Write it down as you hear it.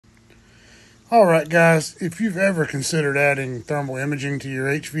Alright guys, if you've ever considered adding thermal imaging to your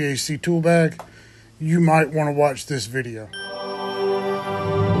HVAC tool bag, you might want to watch this video.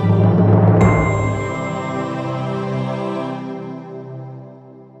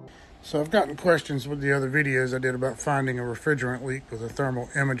 So I've gotten questions with the other videos I did about finding a refrigerant leak with a thermal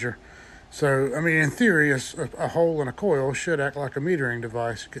imager. So, I mean, in theory, a hole in a coil should act like a metering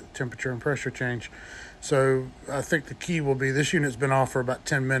device, get temperature and pressure change. So I think the key will be, this unit's been off for about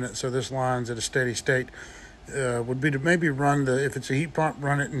 10 minutes, so this line's at a steady state. Would be to maybe run if it's a heat pump,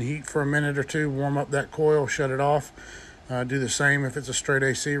 run it in heat for a minute or two, warm up that coil, shut it off. Do the same if it's a straight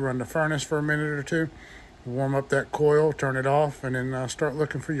AC, run the furnace for a minute or two, warm up that coil, turn it off, and then start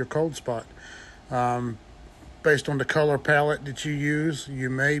looking for your cold spot. Based on the color palette that you use, you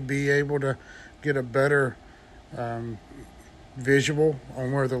may be able to get a better visual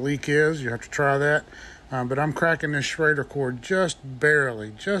on where the leak is. You have to try that. But I'm cracking this Schrader cord just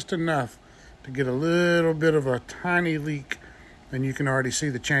barely, just enough to get a little bit of a tiny leak, and you can already see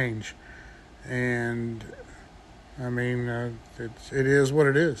the change. And I mean, it is what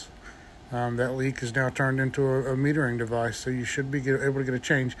it is. That leak is now turned into a metering device, so you should be able to get a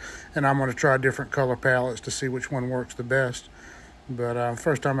change. And I'm going to try different color palettes to see which one works the best. But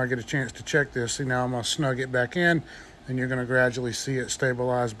first time I get a chance to check this, see, now I'm going to snug it back in, and you're going to gradually see it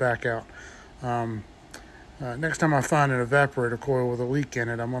stabilize back out. Next time I find an evaporator coil with a leak in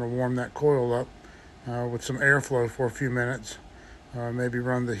it, I'm going to warm that coil up with some airflow for a few minutes. Maybe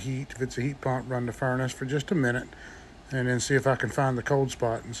run the heat, if it's a heat pump, run the furnace for just a minute, and then see if I can find the cold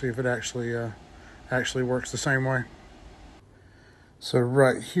spot and see if it actually works the same way. So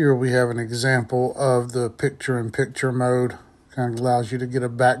right here we have an example of the picture-in-picture mode. Kind of allows you to get a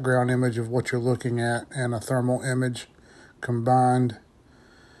background image of what you're looking at and a thermal image combined.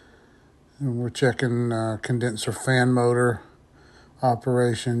 And we're checking condenser fan motor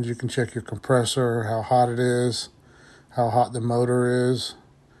operations. You can check your compressor, how hot it is, how hot the motor is.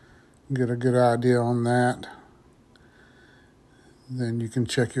 Get a good idea on that. Then you can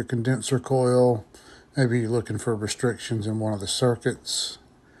check your condenser coil. Maybe you're looking for restrictions in one of the circuits.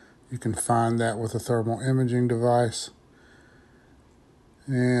 You can find that with a thermal imaging device.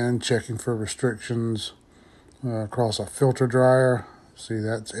 And checking for restrictions across a filter dryer. See,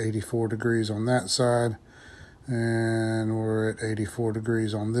 that's 84 degrees on that side. And we're at 84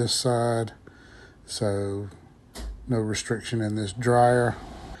 degrees on this side. So no restriction in this dryer.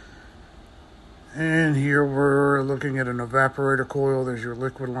 And here we're looking at an evaporator coil. There's your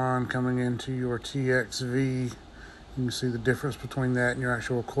liquid line coming into your TXV. You can see the difference between that and your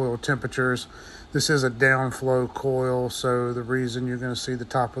actual coil temperatures. This is a downflow coil, so the reason you're going to see the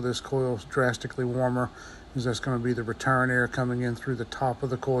top of this coil drastically warmer is that's going to be the return air coming in through the top of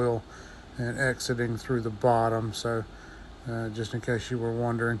the coil and exiting through the bottom. So just in case you were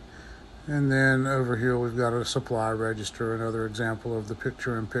wondering. And then over here we've got a supply register, another example of the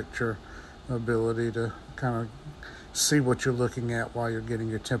picture-in-picture ability to kind of see what you're looking at while you're getting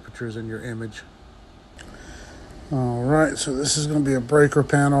your temperatures in your image. All right, so this is going to be a breaker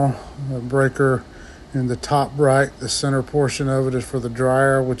panel. A breaker in the top right, the center portion of it is for the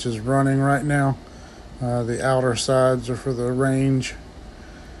dryer, which is running right now. The outer sides are for the range,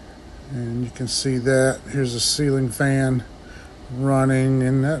 and you can see that. Here's a ceiling fan running,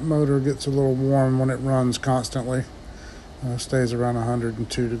 and that motor gets a little warm when it runs constantly. Stays around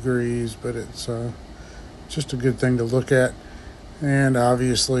 102 degrees, but it's just a good thing to look at. And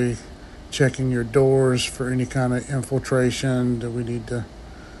obviously checking your doors for any kind of infiltration. Do we need to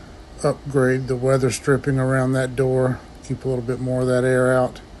upgrade the weather stripping around that door? Keep a little bit more of that air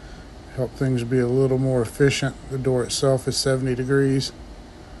out. Help things be a little more efficient. The door itself is 70 degrees.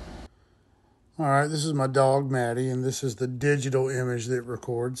 All right, this is my dog Maddie, and this is the digital image that it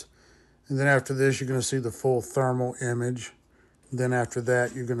records. And then after this, you're going to see the full thermal image. Then after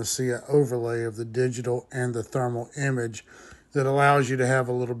that, you're going to see an overlay of the digital and the thermal image that allows you to have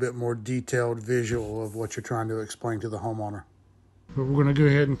a little bit more detailed visual of what you're trying to explain to the homeowner. But we're going to go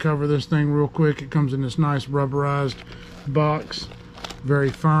ahead and cover this thing real quick. It comes in this nice rubberized box, very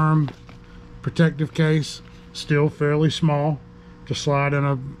firm, protective case, still fairly small. To slide in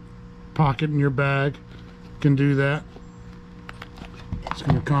a pocket in your bag, you can do that. It's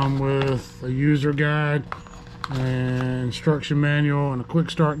going to come with a user guide, and instruction manual, and a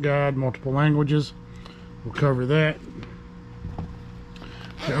quick start guide, multiple languages. We'll cover that.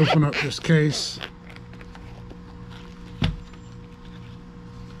 To open up this case,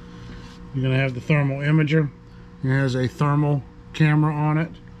 you're going to have the thermal imager. It has a thermal camera on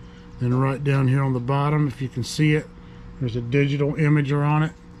it. Then right down here on the bottom, if you can see it, there's a digital imager on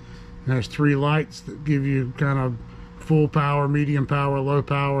it. It has 3 lights that give you kind of full power, medium power, low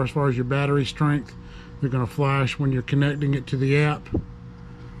power. As far as your battery strength, they're going to flash when you're connecting it to the app.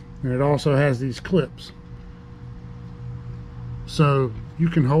 And it also has these clips, so you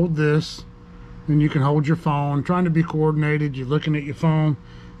can hold this and you can hold your phone, trying to be coordinated. You're looking at your phone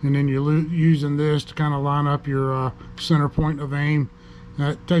and then you're using this to kind of line up your center point of aim.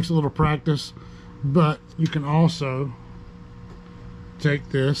 It takes a little practice, but you can also take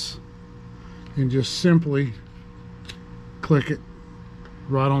this and just simply click it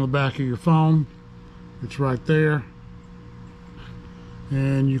right on the back of your phone. It's right there,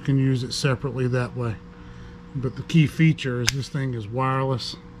 and you can use it separately that way. But the key feature is this thing is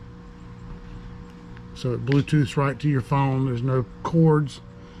wireless, so it Bluetooths right to your phone. There's no cords,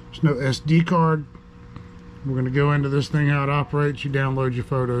 there's no SD card. We're going to go into this thing, how it operates. You download your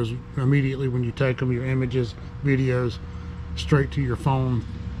photos immediately when you take them, your images, videos, straight to your phone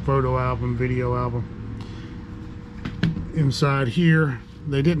photo album, video album. Inside here,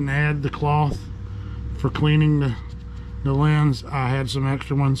 they didn't add the cloth for cleaning the lens. I had some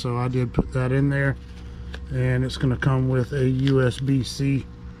extra ones, so I did put that in there. And it's going to come with a USB-C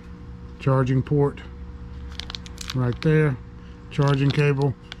charging port right there, charging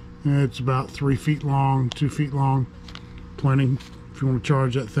cable. And it's about 3 feet long, 2 feet long, plenty if you want to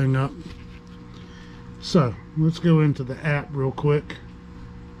charge that thing up. So let's go into the app real quick.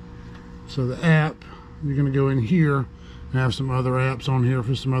 So the app, you're going to go in here. I have some other apps on here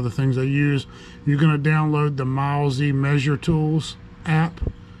for some other things I use. You're going to download the Mileseey Tools app.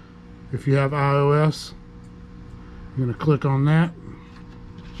 If you have iOS, you're going to click on that.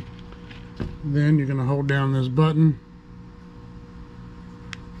 Then you're going to hold down this button.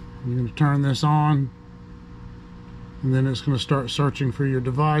 You're going to turn this on, and then it's going to start searching for your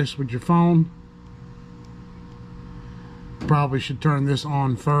device with your phone. Probably should turn this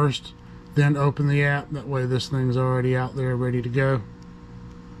on first, then open the app. That way this thing's already out there ready to go.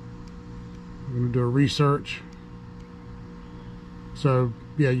 We're going to do a research. So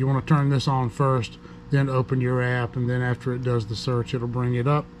yeah, you want to turn this on first, then open your app, and then after it does the search, it'll bring it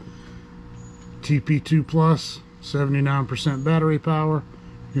up. TP2 Plus, 79% battery power.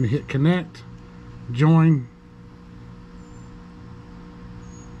 You're going to hit connect, join,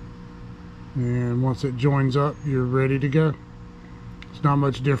 and once it joins up, you're ready to go. It's not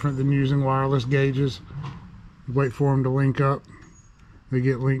much different than using wireless gauges. You wait for them to link up. They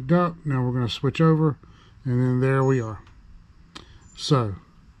get linked up. Now we're going to switch over, and then there we are. So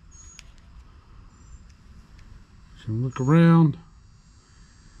you can look around.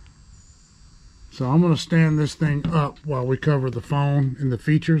 So I'm going to stand this thing up while we cover the phone and the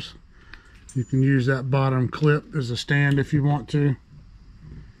features. You can use that bottom clip as a stand if you want to.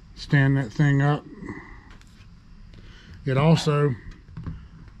 Stand that thing up. It also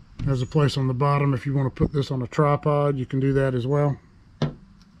has a place on the bottom if you want to put this on a tripod. You can do that as well.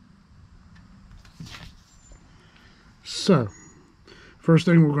 So first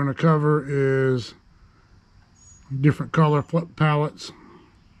thing we're going to cover is different color palettes.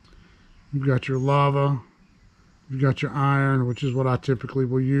 You've got your lava, you've got your iron, which is what I typically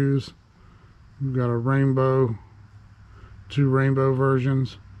will use. You've got a rainbow, 2 rainbow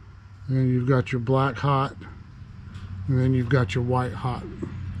versions, and you've got your black hot, and then you've got your white hot.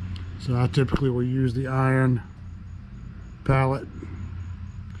 So I typically will use the iron palette.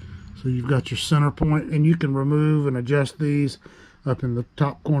 So you've got your center point, and you can remove and adjust these up in the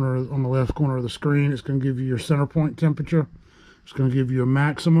top corner, on the left corner of the screen. It's going to give you your center point temperature. It's going to give you a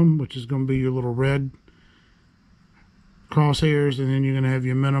maximum, which is going to be your little red crosshairs, and then you're going to have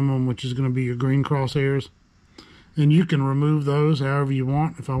your minimum, which is going to be your green crosshairs. And you can remove those however you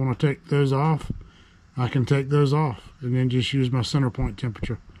want. If I want to take those off, I can take those off and then just use my center point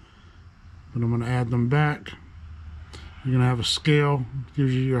temperature. But I'm going to add them back. You're going to have a scale. It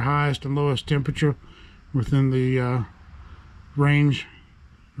gives you your highest and lowest temperature within the range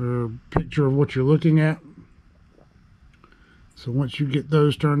or picture of what you're looking at. So once you get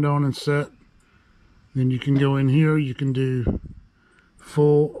those turned on and set, then you can go in here. You can do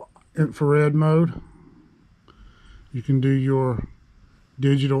full infrared mode. You can do your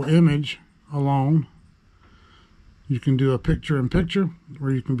digital image alone. You can do a picture-in-picture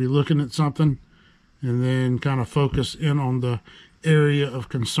where you can be looking at something and then kind of focus in on the area of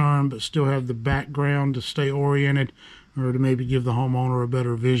concern but still have the background to stay oriented, or to maybe give the homeowner a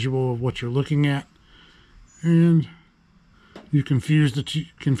better visual of what you're looking at. And you confuse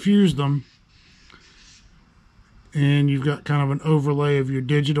them, and you've got kind of an overlay of your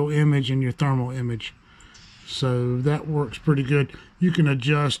digital image and your thermal image. So that works pretty good. You can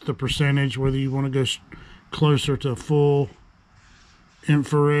adjust the percentage, whether you want to go closer to full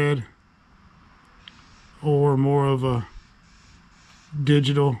infrared or more of a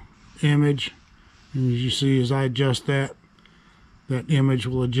digital image. And as you see, as I adjust that, that image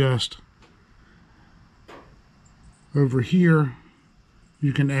will adjust. Over here,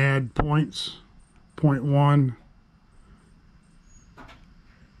 you can add points, 0.1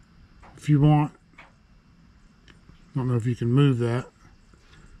 if you want. I don't know if you can move that.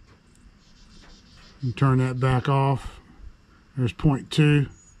 And turn that back off. There's 0.2.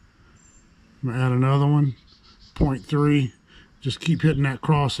 I'm going to add another one, 0.3. Just keep hitting that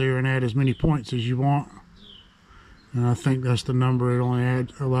crosshair and add as many points as you want. And I think that's the number. It only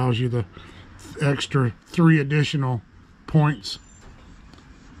allows you the extra 3 additional points.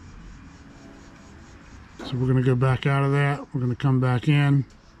 So we're going to go back out of that. We're going to come back in.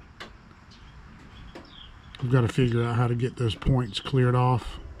 We've got to figure out how to get those points cleared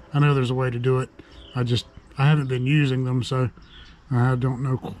off. I know there's a way to do it. I haven't been using them, so I don't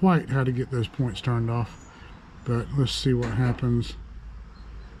know quite how to get those points turned off. But let's see what happens.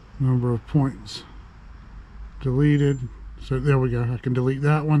 Number of points deleted. So there we go. I can delete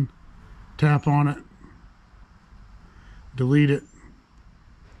that one. Tap on it. Delete it.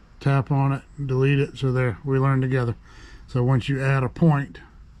 Tap on it. Delete it. So there, we learned together. So once you add a point,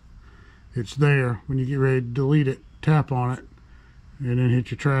 it's there. When you get ready to delete it, tap on it and then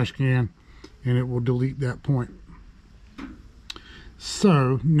hit your trash can and it will delete that point.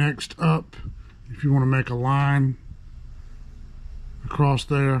 So next up, if you want to make a line across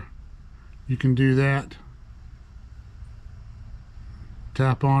there, you can do that.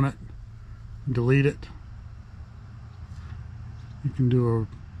 Tap on it, delete it. You can do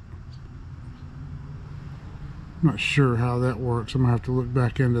I'm not sure how that works. I'm gonna have to look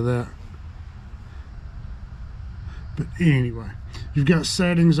back into that. But anyway, you've got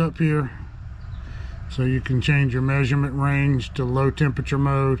settings up here. So you can change your measurement range to low temperature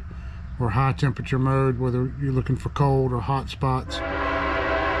mode or high temperature mode, whether you're looking for cold or hot spots.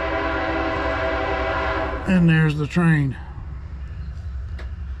 And there's the train.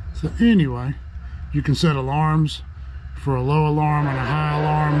 So anyway, you can set alarms for a low alarm and a high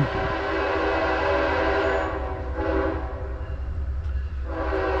alarm.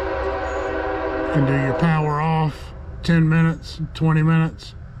 You can do your power off, 10 minutes, 20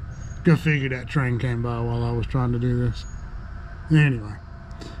 minutes. Go figure, that train came by while I was trying to do this. Anyway,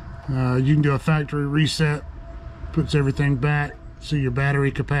 you can do a factory reset, puts everything back, see your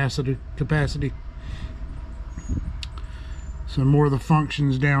battery capacity. Some more of the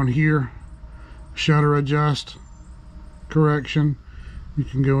functions down here. Shutter adjust, correction. You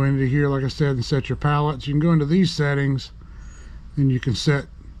can go into here, like I said, and set your pallets. You can go into these settings and you can set,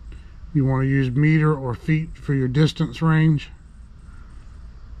 you want to use meter or feet for your distance range.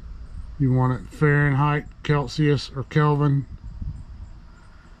 You want it Fahrenheit, Celsius, or Kelvin,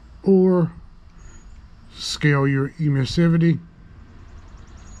 or scale your emissivity,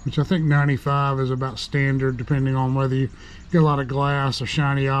 which I think 95 is about standard, depending on whether you get a lot of glass or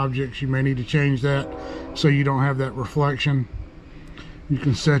shiny objects. You may need to change that so you don't have that reflection. You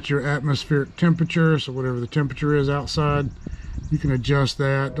can set your atmospheric temperature, so whatever the temperature is outside, you can adjust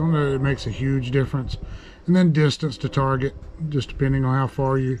that. Don't know that it makes a huge difference. And then distance to target, just depending on how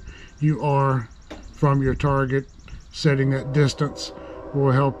far you are from your target. Setting that distance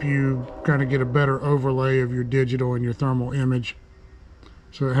will help you kind of get a better overlay of your digital and your thermal image.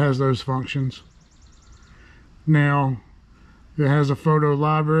 So it has those functions. Now, it has a photo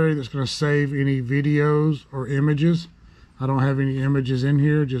library that's going to save any videos or images. I don't have any images in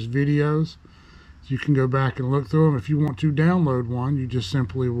here, just videos. So you can go back and look through them. If you want to download one, you just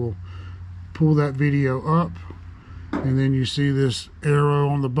simply will pull that video up, and then you see this arrow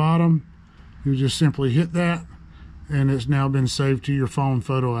on the bottom. You just simply hit that, and it's now been saved to your phone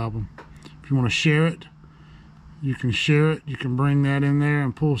photo album. If you want to share it, you can share it. You can bring that in there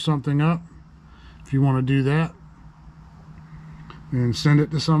and pull something up if you want to do that, and send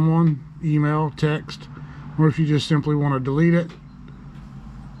it to someone, email, text, or if you just simply want to delete it,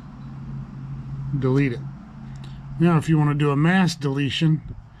 delete it. Now if you want to do a mass deletion,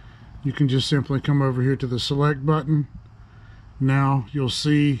 you can just simply come over here to the select button. Now you'll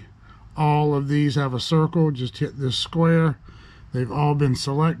see all of these have a circle. Just hit this square. They've all been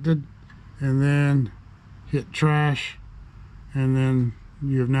selected, and then hit trash, and then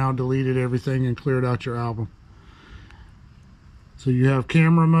you have now deleted everything and cleared out your album. So you have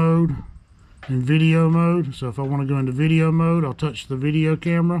camera mode and video mode. So if I want to go into video mode, I'll touch the video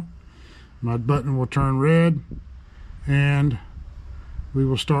camera. My button will turn red, and we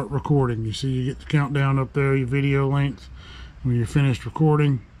will start recording. You see, you get the countdown up there, your video length. When you're finished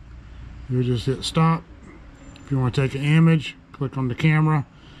recording, you'll just hit stop. If you want to take an image, click on the camera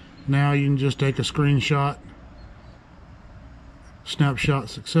Now you can just take a screenshot. Snapshot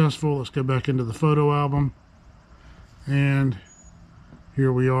successful. Let's go back into the photo album, and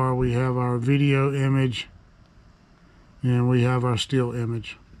here we are. We have our video image and we have our still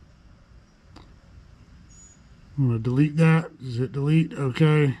image. I'm going to delete that. Is it delete?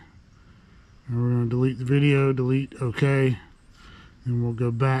 Okay. And we're going to delete the video, delete, okay. And we'll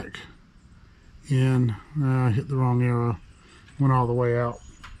go back in. I hit the wrong arrow. Went all the way out.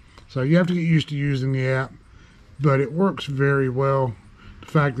 So you have to get used to using the app, but it works very well. The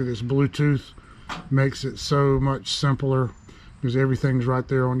fact that it's Bluetooth makes it so much simpler because everything's right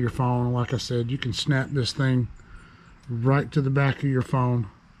there on your phone. Like I said, you can snap this thing right to the back of your phone,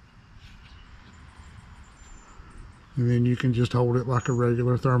 and then you can just hold it like a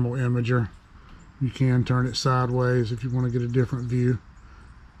regular thermal imager. You can turn it sideways if you want to get a different view.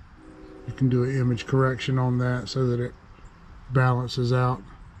 You can do an image correction on that so that it balances out.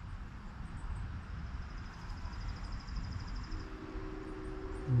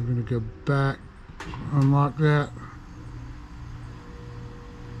 We're going to go back, unlock that.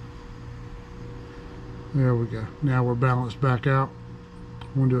 There we go. Now we're balanced back out.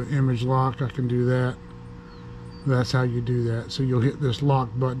 I want to do an image lock. I can do that. That's how you do that. So you'll hit this lock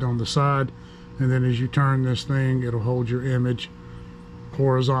button on the side, and then as you turn this thing, it'll hold your image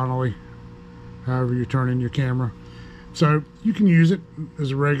horizontally, however you're turning your camera. So you can use it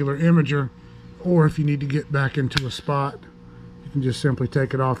as a regular imager, or if you need to get back into a spot, you can just simply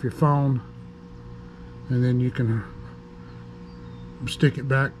take it off your phone, and then you can stick it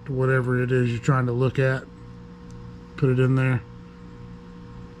back to whatever it is you're trying to look at, put it in there,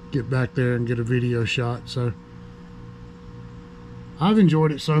 get back there and get a video shot. So I've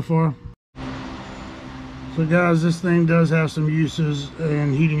enjoyed it so far. So guys, this thing does have some uses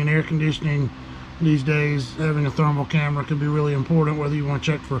in heating and air conditioning these days. Having a thermal camera can be really important, whether you want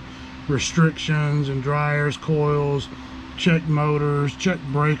to check for restrictions and dryers, coils, check motors, check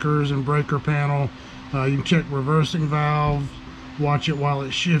breakers and breaker panel. You can check reversing valves, watch it while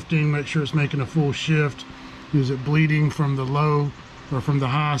it's shifting, make sure it's making a full shift. Is it bleeding from the low or from the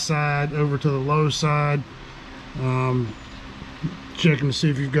high side over to the low side? Checking to see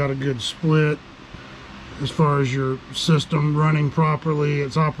if you've got a good split as far as your system running properly,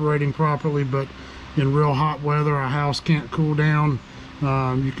 it's operating properly, but in real hot weather a house can't cool down.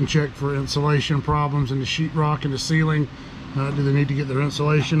 You can check for insulation problems in the sheetrock and the ceiling. Do they need to get their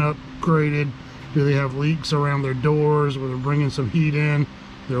insulation upgraded? Do they have leaks around their doors where they're bringing some heat in,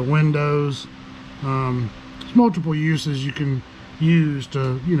 their windows? There's multiple uses you can use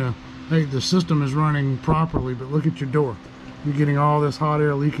to, you know, hey, the system is running properly, but look at your door. You're getting all this hot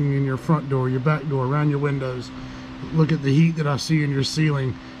air leaking in your front door, your back door, around your windows. Look at the heat that I see in your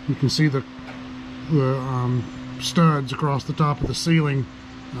ceiling. You can see the studs across the top of the ceiling.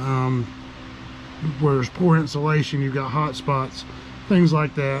 Where there's poor insulation, you've got hot spots, things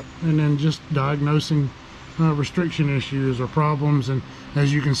like that. And then just diagnosing restriction issues or problems. And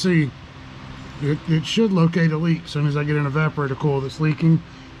as you can see, it should locate a leak as soon as I get an evaporator coil that's leaking.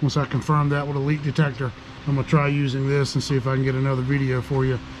 Once I confirm that with a leak detector, I'm going to try using this and see if I can get another video for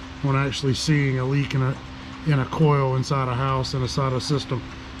you on actually seeing a leak in a coil inside a house and inside a system.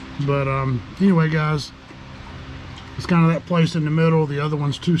 But anyway guys, it's kind of that place in the middle. The other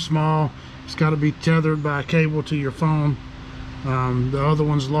one's too small. It's got to be tethered by a cable to your phone. The other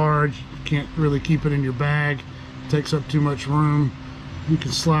one's large. You can't really keep it in your bag. It takes up too much room. You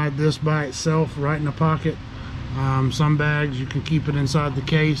can slide this by itself right in the pocket. Some bags you can keep it inside the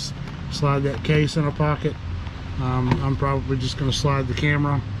case. Slide that case in a pocket. I'm probably just going to slide the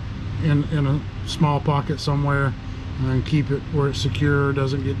camera in a small pocket somewhere and keep it where it's secure,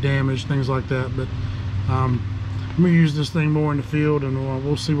 doesn't get damaged, things like that. But I'm going to use this thing more in the field, and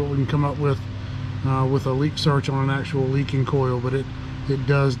we'll see what we can come up with a leak search on an actual leaking coil. But it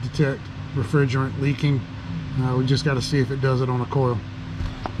does detect refrigerant leaking. We just got to see if it does it on a coil.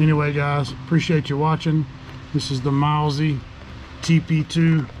 Anyway guys, appreciate you watching. This is the Mileseey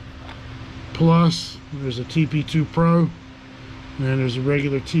TP2 Plus. There's a TP2 Pro, and there's a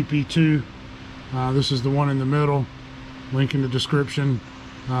regular TP2. This is the one in the middle. Link in the description.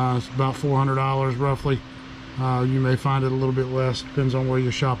 It's about $400 roughly. You may find it a little bit less, depends on where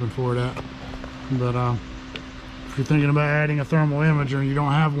you're shopping for it at. But if you're thinking about adding a thermal imager and you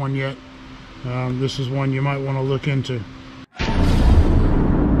don't have one yet, this is one you might want to look into.